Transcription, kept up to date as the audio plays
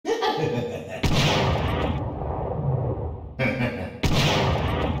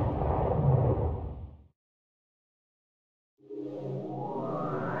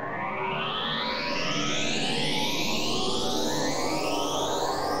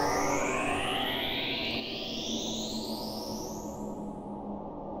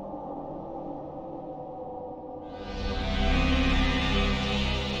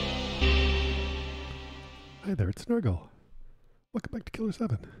Snurgle. Welcome back to Killer7,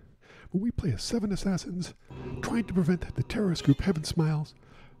 where we play as 7 assassins trying to prevent the terrorist group Heaven Smiles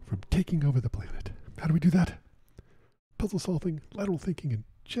from taking over the planet. How do we do that? Puzzle solving, lateral thinking, and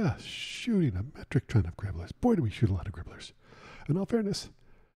just shooting a metric ton of gribblers. Boy, do we shoot a lot of gribblers. In all fairness,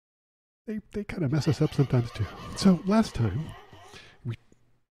 they kind of mess us up sometimes too. So last time, we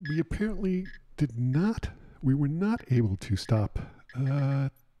apparently we were not able to stop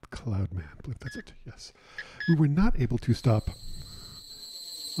Cloudman. I believe that's it. Yes. We were not able to stop.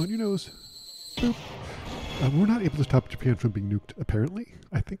 On your nose. Boop. We were not able to stop Japan from being nuked, apparently.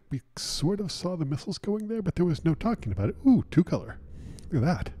 I think we sort of saw the missiles going there, but there was no talking about it. Ooh, 2-color. Look at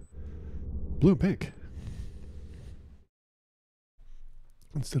that. Blue and pink.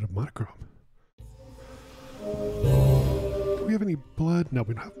 Instead of monochrome. Do we have any blood? No,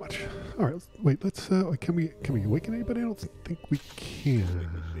 we don't have much. All right, wait, let's, can we awaken anybody? I don't think we can.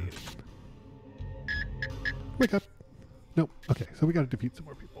 Wake up. Nope. Okay, so we got to defeat some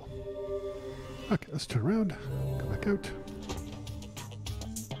more people. Okay, let's turn around. Go back out.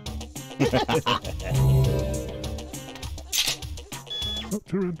 Oh,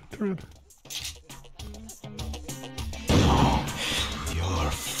 turn around. Turn around.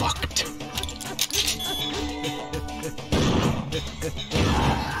 You're fucked.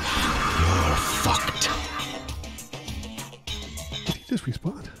 You're fucked. Did he just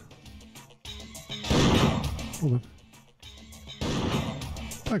respawn? Hold on.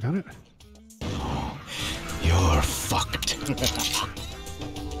 I got it. You're fucked.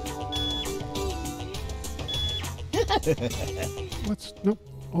 Nope.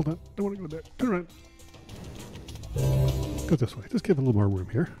 Hold on. Don't want to go there. Turn around. Go this way. Just give it a little more room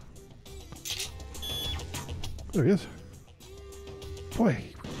here. There he is. Boy,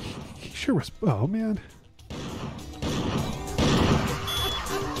 he sure was. Oh, man.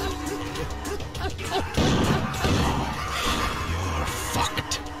 You're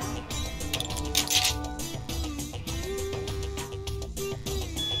fucked.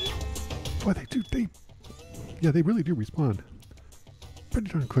 Boy, they really do respawn pretty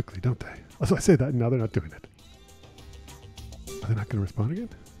darn quickly, don't they? Also, I say that, and now they're not doing it. Are they not going to respawn again?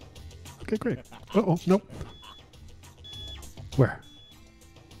 Okay, great. Uh-oh, nope. Where?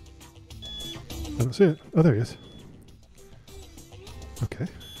 I don't see it. Oh, there he is. Okay.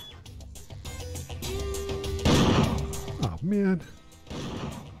 Oh, man.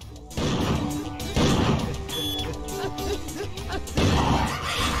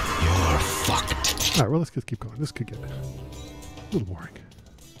 You're fucked. All right, well, let's just keep going. This could get a little boring.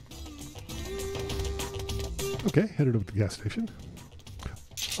 Okay, headed over to the gas station.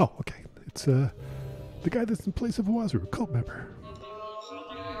 Oh, okay. It's the guy that's in place of Wazoo, a cult member.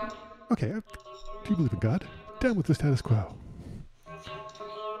 Okay, do you believe in God? Down with the status quo.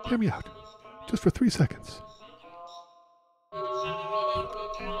 Hear me out. Just for 3 seconds.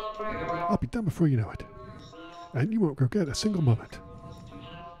 I'll be done before you know it. And you won't regret a single moment.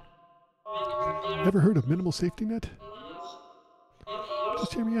 Ever heard of minimal safety net?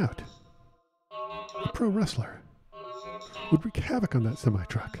 Just hear me out. A pro wrestler would wreak havoc on that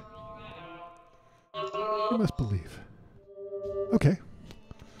semi-truck. You must believe. Okay.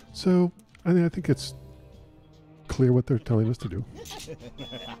 So, I think it's clear what they're telling us to do.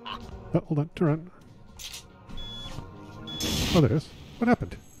 Oh, hold on. Turn around. Oh, there it is. What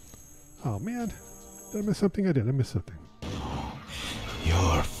happened? Oh, man. Did I miss something? I did. I missed something.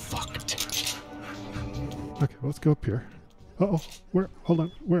 You're fucked. Okay, well, let's go up here. Uh-oh. Where? Hold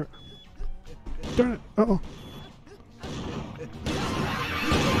on. Where? Darn it. Uh-oh.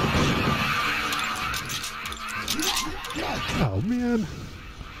 Oh, man.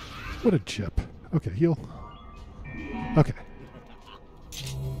 What a chip. Okay, heal. Okay.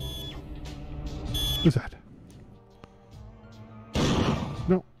 Who's that?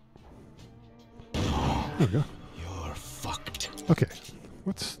 No. There we go. You're fucked. Okay.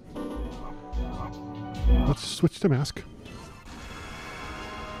 Let's switch to mask.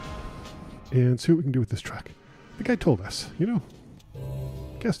 And see what we can do with this truck. The guy told us, you know,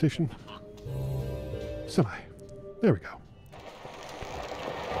 gas station, semi. There we go.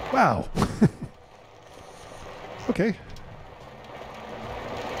 Wow. Okay.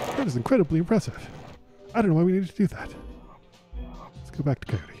 That is incredibly impressive. I don't know why we needed to do that. Let's go back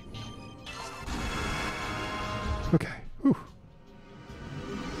to Coyote. Okay. Whew.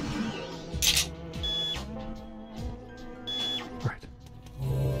 All right.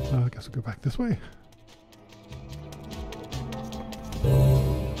 I guess we'll go back this way.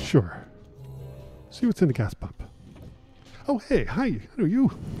 Sure. See what's in the gas pump. Oh, hey, hi. How are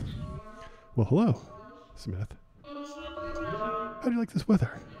you? Well, hello, Smith. How do you like this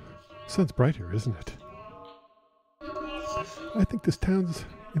weather? Sun's bright here, isn't it? I think this towns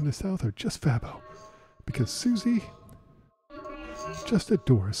in the south are just fabo. Because Susie just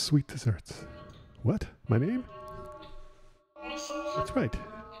adores sweet desserts. What? My name? That's right.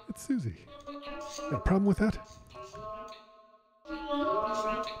 It's Susie. Got a problem with that?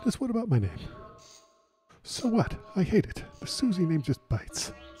 Just what about my name? So what? I hate it. The Susie name just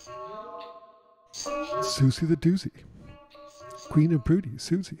bites. Susie the doozy. Queen of broody,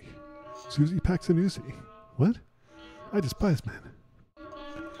 Susie. Susie packs an Uzi. What? I despise men.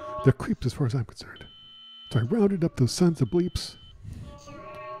 They're creeps as far as I'm concerned. So I rounded up those sons of bleeps,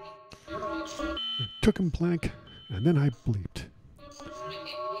 and took 'em blank, and then I bleeped.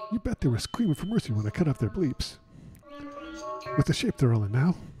 You bet they were screaming for mercy when I cut off their bleeps. With the shape they're all in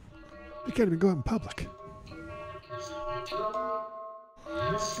now, they can't even go out in public.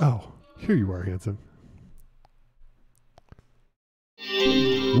 Oh, here you are, handsome.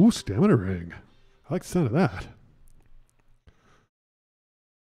 Ooh, stamina ring. I like the sound of that.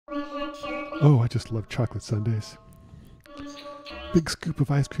 Oh, I just love chocolate sundaes. Big scoop of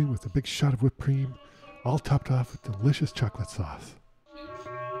ice cream with a big shot of whipped cream, all topped off with delicious chocolate sauce.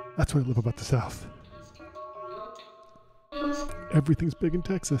 That's what I love about the South. Everything's big in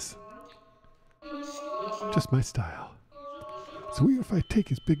Texas. Just my style. So even if I take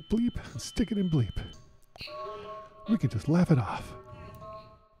his big bleep and stick it in bleep, we can just laugh it off.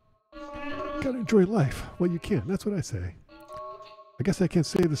 Gotta enjoy life while you can, that's what I say. I guess I can't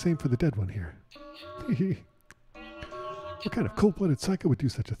say the same for the dead one here. What kind of cold-blooded psycho would do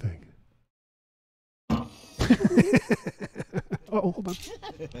such a thing? Oh, hold on.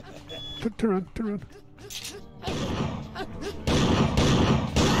 Turn around, turn around.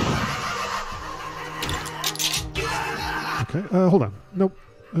 Okay, hold on. Nope.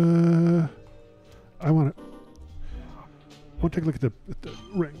 I want to take a look at the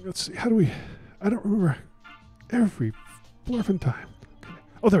ring. Let's see. How do we... I don't remember every blurfing time. Okay.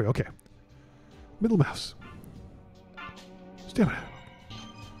 Oh, there we go. Okay. Middle mouse. Stamina.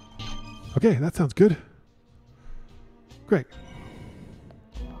 Okay, that sounds good. Great.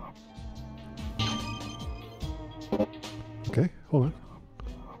 Okay, hold on.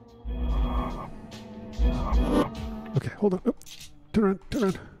 Okay, hold on. Oh, turn around, turn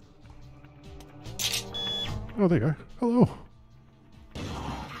around. Oh, there you are. Hello.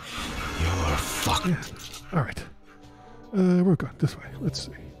 You're fucked. Yeah. All right. We're going this way. Let's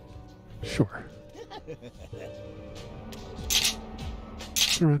see. Sure.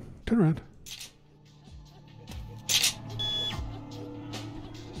 Turn around. Turn around.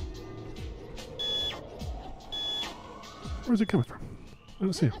 Where's it coming from? I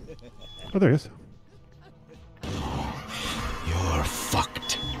don't see him. Oh, there he is. You're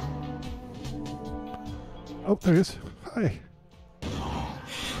fucked. Oh, there he is. Hi.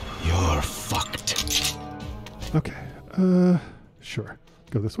 You're fucked. Okay. Sure.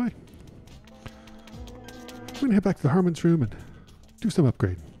 Go this way. We're gonna head back to the Harmon's room and do some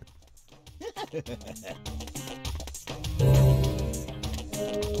upgrading.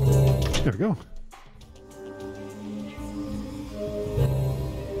 There we go.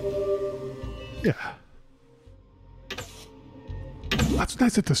 Yeah. That's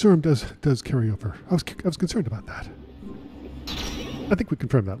nice that the serum does carry over. I was concerned about that. I think we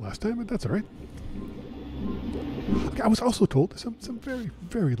confirmed that last time, but that's all right. Okay, I was also told some very,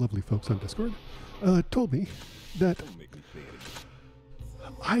 very lovely folks on Discord told me that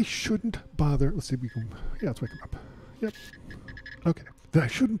I shouldn't bother. Let's see if we can. Yeah, let's wake him up. Yep. Okay. That I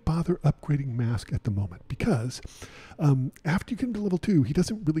shouldn't bother upgrading Mask at the moment because after you get into level 2, he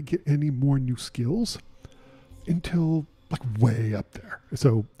doesn't really get any more new skills until like way up there.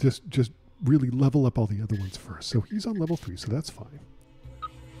 So just really level up all the other ones first. So he's on level 3, so that's fine.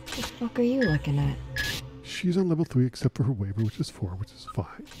 What the fuck are you looking at? She's on level 3 except for her waiver, which is 4, which is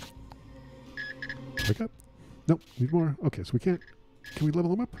fine. Wake up. Nope, need more. Okay, so we can't. Can we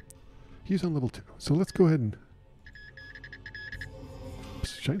level him up? He's on level 2. So let's go ahead and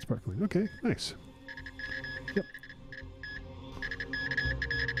shine sparkling. Okay, nice. Yep.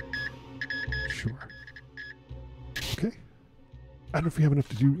 Sure. Okay. I don't know if we have enough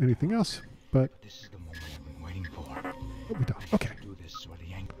to do anything else, but This is the moment I've been waiting for. oh, we don't. Okay. Do this so the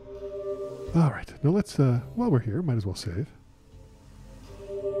yank. All right. Now let's. While we're here, might as well save.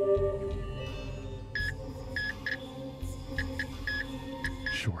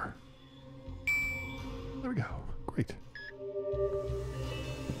 Sure. There we go. Great.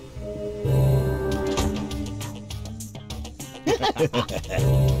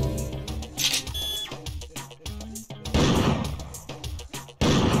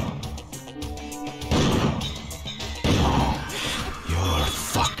 You're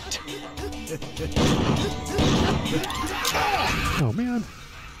fucked. Oh, man.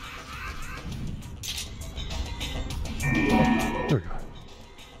 There we go.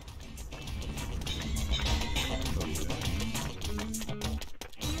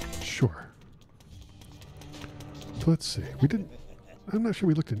 Sure. So let's see. We didn't... I'm not sure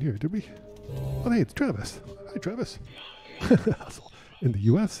we looked in here, did we? Oh, hey, it's Travis. Hi, Travis. In the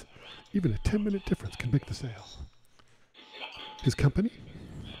U.S., even a 10-minute difference can make the sale. His company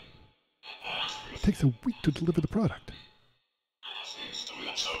takes a week to deliver the product.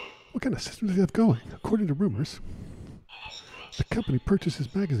 What kind of system does he have going? According to rumors, the company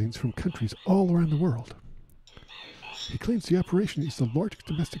purchases magazines from countries all around the world. He claims the operation is the largest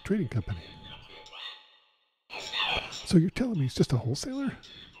domestic trading company. So you're telling me he's just a wholesaler?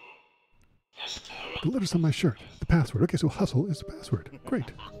 The letters on my shirt, the password. Okay, so hustle is the password.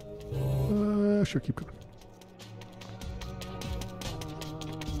 Great. Sure, keep going.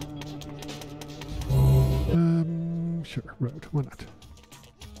 Sure, road. Why not?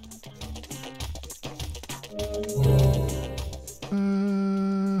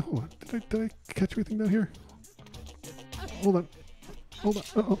 Hold on. Did I catch anything down here? Hold on. Hold on.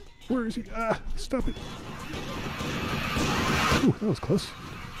 Uh-oh. Where is he? Ah, stop it. Ooh, that was close.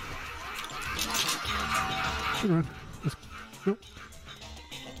 Turn around. Nope.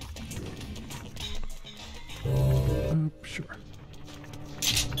 Sure.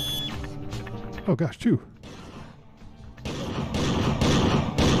 Oh gosh, two.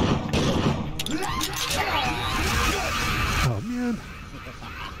 Oh man.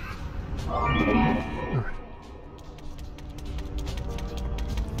 All right.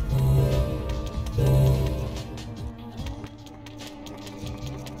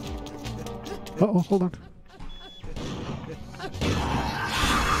 Uh-oh, hold on.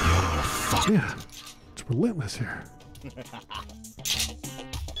 Yeah, it's relentless here.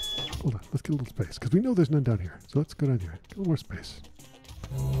 Hold on, let's get a little space, because we know there's none down here. So let's go down here. Get a little more space.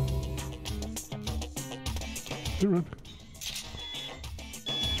 Turn around.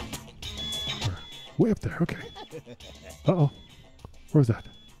 Way up there, okay. Uh-oh. Where was that?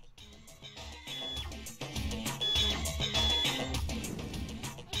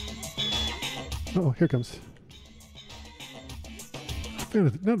 Uh-oh, here it comes.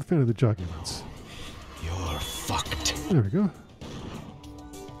 Not a fan of the jogging ones. You're fucked. There we go.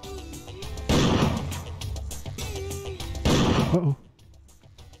 Uh-oh.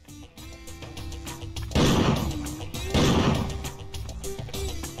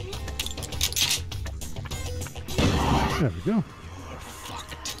 There we go. You're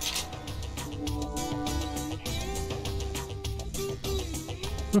fucked.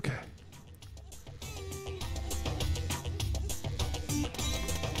 Okay.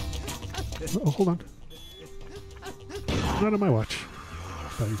 Oh, hold on. Not on my watch.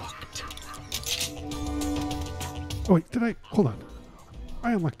 Buddy. Oh, wait, did I? Hold on.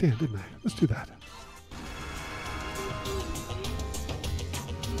 I unlocked Dan, didn't I? Let's do that.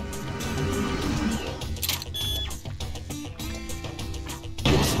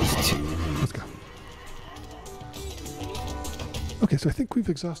 Let's go. Okay, so I think we've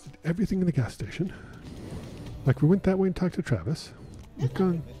exhausted everything in the gas station. Like, we went that way and talked to Travis. We've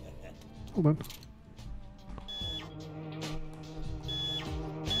gone... Hold on.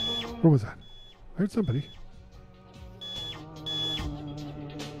 Where was that? I heard somebody.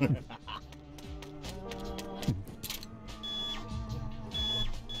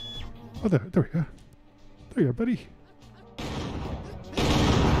 Oh, there we go. There you are, buddy.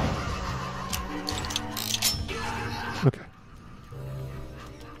 Okay.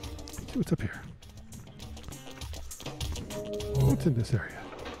 Let's see what's up here. What's in this area?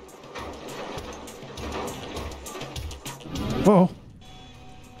 Oh.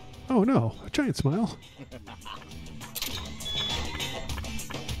 Oh no, a giant smile.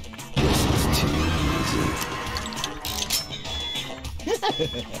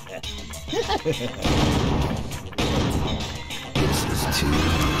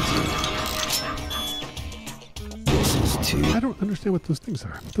 I don't understand what those things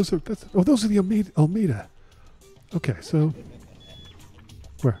are. Those are those are the Almeida. Okay, so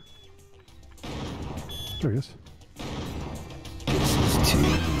where? There he is. This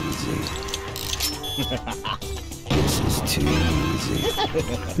is too easy.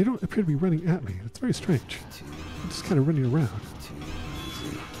 They don't appear to be running at me. It's very strange. I'm just kind of running around.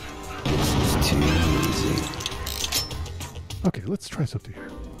 This is too easy. Okay, let's try something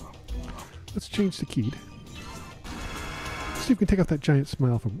here. Let's change the keyed. See if we can take out that giant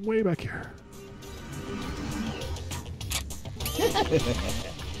smile from way back here. Did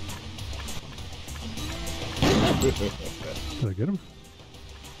I get him?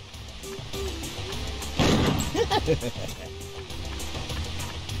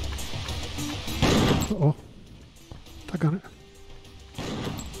 Uh-oh. Tuck on it.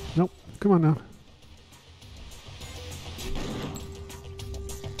 Nope. Come on now.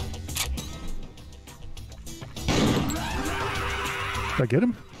 Did I get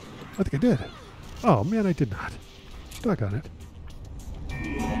him? I think I did. Oh man, I did not. Stuck on it.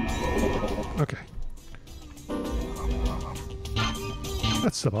 Okay.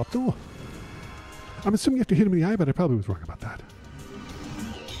 That's suboptimal. I'm assuming you have to hit him in the eye, but I probably was wrong about that.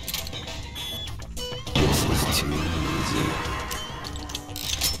 This is too easy.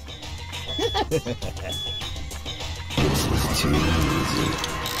 This is too easy.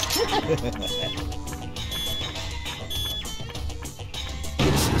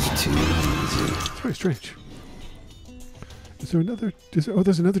 This is too easy. It's very strange. Is there another? Oh,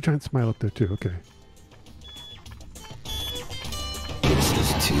 there's another giant smile up there too. Okay. This is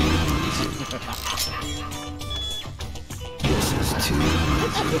too easy. This is too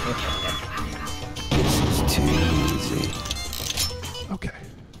easy. This is too easy. Okay.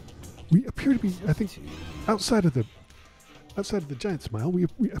 We appear to be, I think, outside of the giant smile, we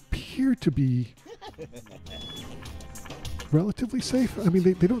appear to be relatively safe. I mean,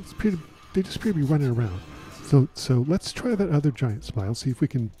 they don't appear to, they just appear to be running around. So let's try that other giant smile. See if we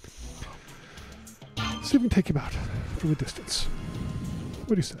can take him out from a distance.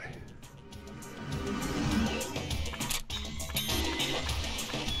 What do you say?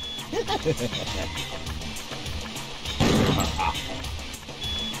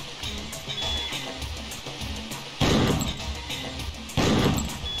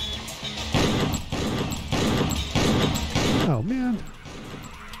 Oh man.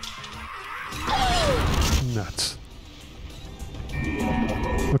 Nuts.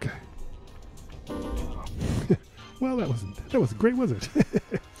 Okay. Well, that wasn't great, was it? Where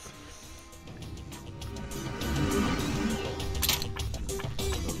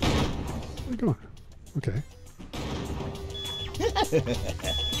are you going? Okay. This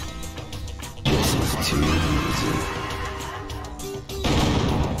is too easy.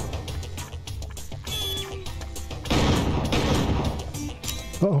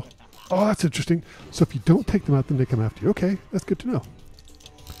 Uh-oh. Oh, that's interesting. So if you don't take them out, then they come after you. Okay, that's good to know.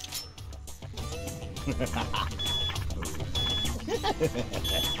 This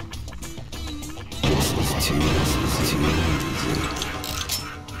is too easy. This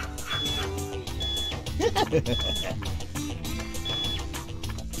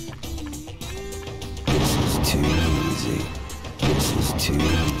is too easy. This is too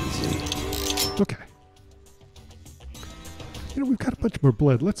easy. Okay. You know, we've got a bunch more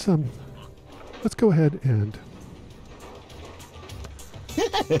blood. Let's go ahead and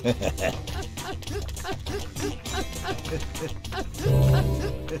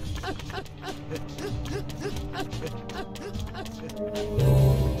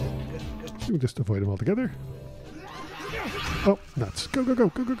we just avoid them altogether. Oh, nuts. Go, go, go,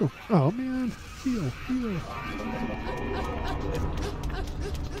 go, go, go. Oh, man. Heal, heal.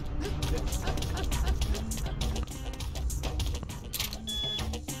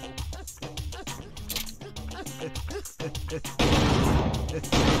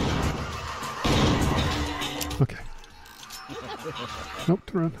 Okay. Nope,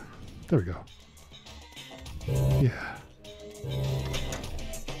 turn around. There we go. Yeah.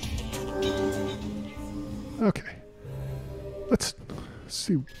 Okay. Let's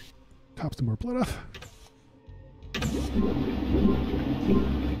see. Top some more blood off.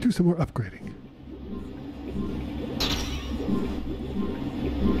 Do some more upgrading.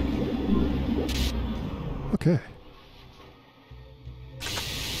 Okay.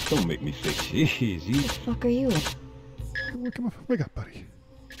 Don't make me fix easy. The fuck are you? Wake up, buddy.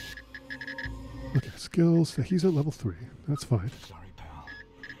 Okay, skills. He's at level 3. That's fine. Sorry, pal,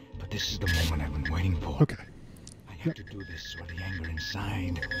 but this is the moment I've been waiting for. Okay. I have to do this or the anger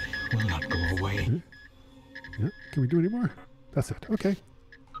inside will not go away. Okay. Yeah. Can we do any more? That's it. Okay.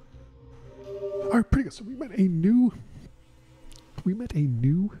 All right, pretty good. So we met a new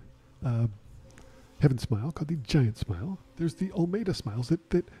Heaven Smile called the Giant Smile. There's the Almeida Smiles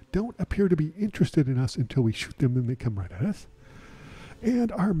that don't appear to be interested in us until we shoot them and they come right at us.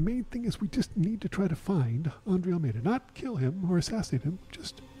 And our main thing is we just need to try to find Andre Almeida. Not kill him or assassinate him,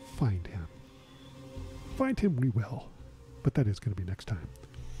 just find him. Find him we will. But that is going to be next time.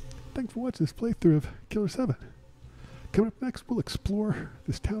 Thanks for watching this playthrough of Killer7. Coming up next, we'll explore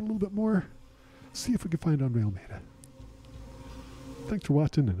this town a little bit more. See if we can find Andre Almeida. Thanks for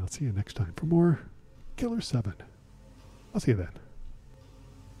watching, and I'll see you next time for more Killer7. I'll see you then.